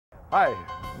Hi,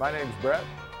 my name's Brett.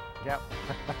 Yep.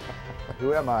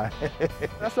 Who am I?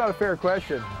 That's not a fair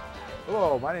question.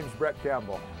 Hello, my name's Brett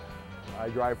Campbell. I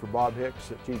drive for Bob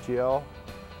Hicks at TTL.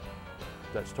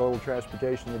 That's Total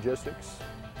Transportation Logistics.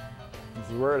 This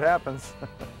is where it happens.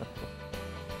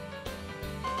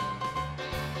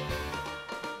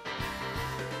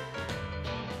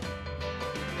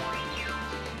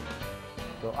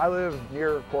 So I live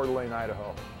near Coeur d'Alene,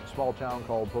 Idaho, a small town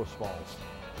called Post Falls.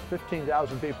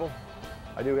 15,000 people.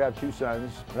 I do have two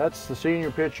sons. That's the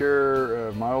senior picture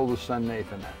of my oldest son,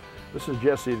 Nathan. This is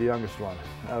Jesse, the youngest one,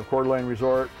 out of Coeur d'Alene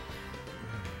Resort.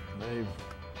 A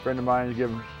friend of mine is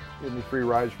giving me free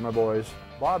rides for my boys.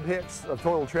 Bob Hicks of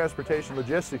Total Transportation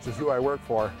Logistics is who I work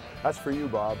for. That's for you,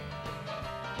 Bob.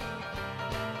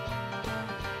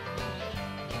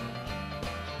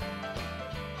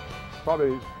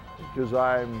 Probably because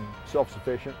I'm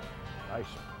self-sufficient. I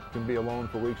can be alone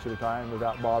for weeks at a time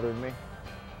without bothering me,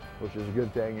 which is a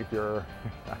good thing if you're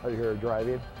out here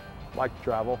driving. I like to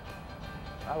travel.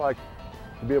 I like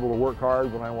to be able to work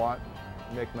hard when I want,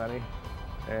 make money,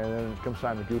 and then when it comes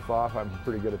time to goof off, I'm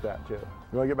pretty good at that too.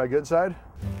 You want to get my good side?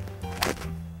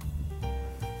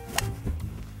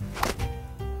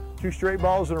 2 straight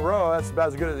balls in a row, that's about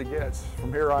as good as it gets.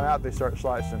 From here on out, they start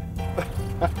slicing.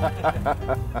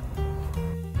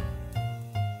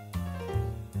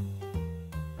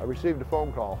 I received a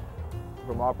phone call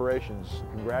from operations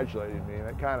congratulating me, and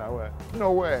it kind of went,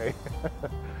 no way.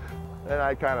 And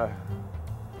I kind of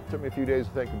took me a few days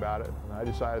to think about it, and I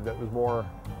decided that was more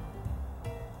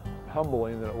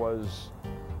humbling than it was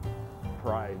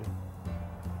pride.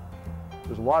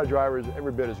 There's a lot of drivers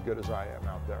every bit as good as I am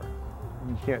out there.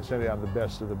 You can't say I'm the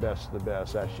best of the best of the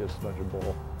best. That's just a bunch of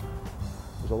bull.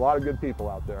 There's a lot of good people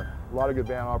out there. A lot of good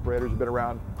van operators have been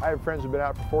around. I have friends who have been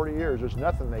out for 40 years. There's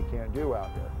nothing they can't do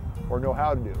out there or know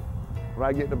how to do. When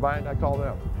I get in a bind, I call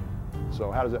them.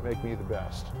 So how does that make me the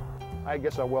best? I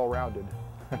guess I'm well-rounded.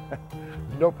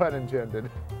 No pun intended.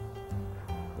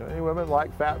 Any women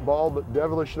like fat, bald, but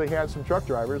devilishly handsome truck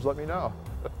drivers, let me know.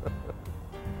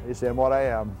 They say I'm what I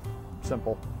am.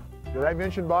 Simple. Did I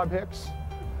mention Bob Hicks?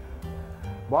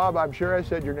 Bob, I'm sure I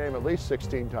said your name at least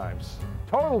 16 times.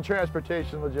 Total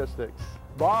Transportation Logistics.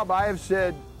 Bob, I have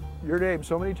said your name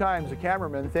so many times, the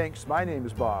cameraman thinks my name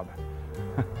is Bob.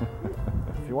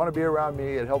 If you want to be around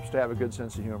me, it helps to have a good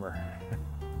sense of humor.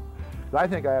 I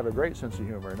think I have a great sense of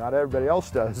humor. Not everybody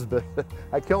else does, but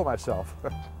I kill myself.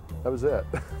 That was it.